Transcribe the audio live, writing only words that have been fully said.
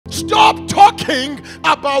Stop talking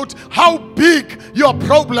about how big your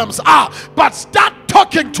problems are, but start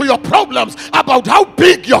talking to your problems about how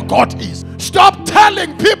big your God is. Stop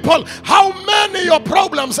telling people how many your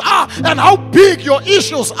problems are and how big your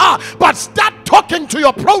issues are, but start talking to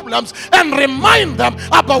your problems and remind them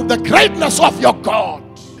about the greatness of your God.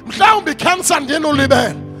 Mhlawumbe cancer ndini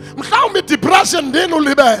ulibele, mhlawumbe depression ndini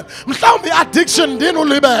ulibele, mhlawumbe addiction ndini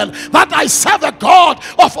ulibele, that I serve a God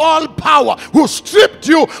of all power who stripped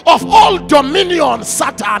you of all dominion,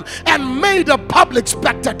 Satan, and made a public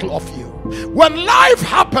spectacle of you. When life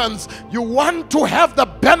happens, you want to have the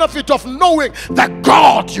benefit of knowing the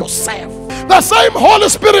God you serve. The same Holy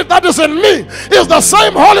Spirit that is in me is the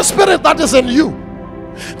same Holy Spirit that is in you.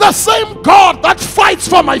 The same God that fights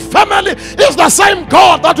for my family is the same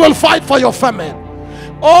God that will fight for your family.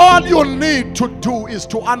 All you need to do is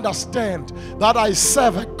to understand that I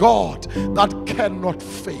serve a God that cannot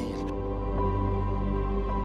fail.